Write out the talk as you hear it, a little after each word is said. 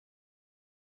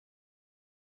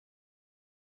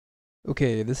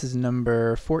Okay, this is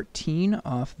number 14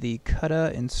 off the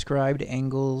Kuta Inscribed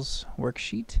Angles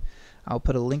worksheet. I'll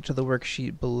put a link to the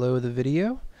worksheet below the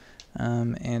video,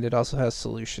 and it also has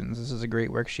solutions. This is a great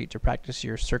worksheet to practice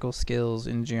your circle skills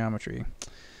in geometry.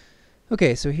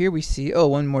 Okay, so here we see,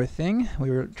 one more thing. We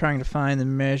were trying to find the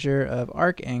measure of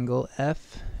arc angle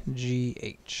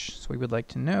FGH. So we would like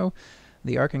to know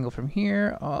the arc angle from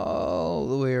here all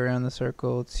the way around the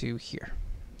circle to here.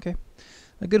 Okay.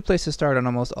 A good place to start on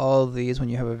almost all of these when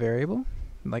you have a variable,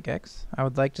 like x, I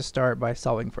would like to start by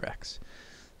solving for x.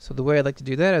 So the way I'd like to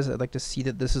do that is I'd like to see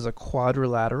that this is a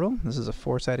quadrilateral. This is a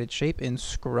four-sided shape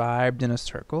inscribed in a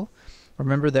circle.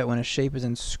 Remember that when a shape is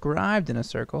inscribed in a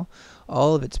circle,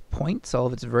 all of its points, all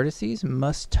of its vertices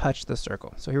must touch the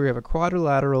circle. So here we have a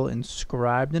quadrilateral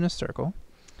inscribed in a circle.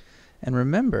 And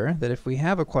remember that if we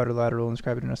have a quadrilateral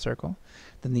inscribed in a circle,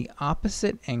 then the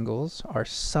opposite angles are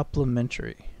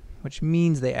supplementary, which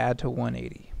means they add to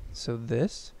 180. So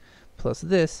this plus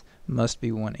this must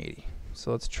be 180.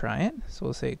 So let's try it. So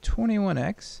we'll say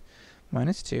 21x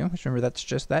minus 2, which remember that's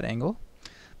just that angle,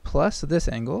 plus this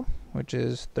angle, which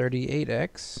is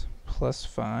 38x plus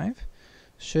 5,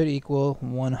 should equal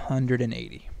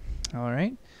 180. All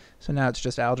right, so now it's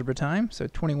just algebra time. So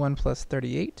 21 plus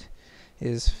 38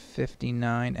 is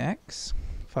 59x.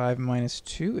 5 minus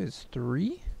 2 is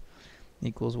 3,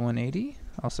 equals 180.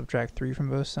 I'll subtract 3 from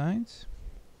both sides.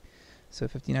 So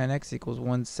 59x equals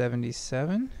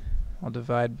 177. I'll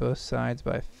divide both sides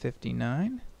by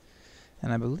 59.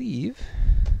 And I believe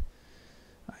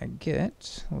I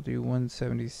get, we'll do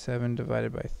 177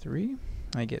 divided by 3.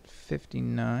 I get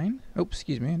 59. Oh,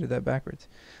 excuse me, I did that backwards.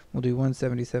 We'll do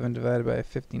 177 divided by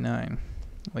 59.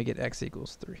 We get x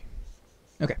equals 3.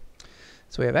 Okay,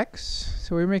 so we have x.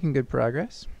 So we're making good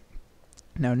progress.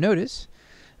 Now notice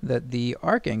that the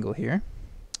arc angle here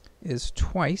is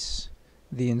twice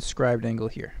the inscribed angle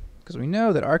here, because we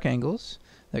know that arc angles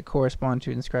that correspond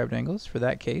to inscribed angles, for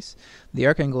that case, the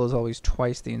arc angle is always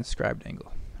twice the inscribed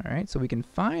angle. All right, so we can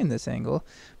find this angle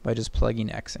by just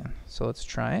plugging x in. So let's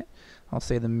try it. I'll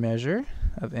say the measure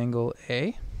of angle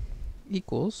A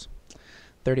equals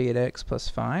 38x plus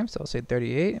 5, so I'll say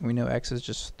 38, and we know x is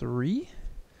just 3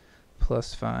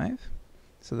 plus 5,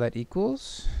 so that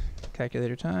equals,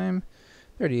 calculator time,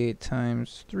 38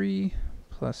 times 3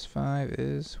 plus 5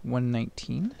 is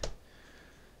 119.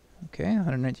 Okay,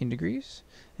 119 degrees.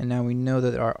 And now we know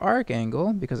that our arc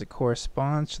angle, because it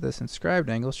corresponds to this inscribed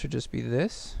angle, should just be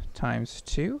this times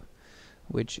 2,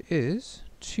 which is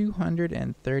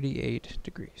 238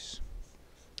 degrees.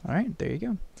 All right, there you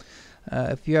go.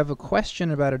 If you have a question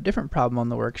about a different problem on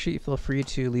the worksheet, feel free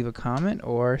to leave a comment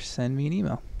or send me an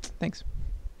email. Thanks.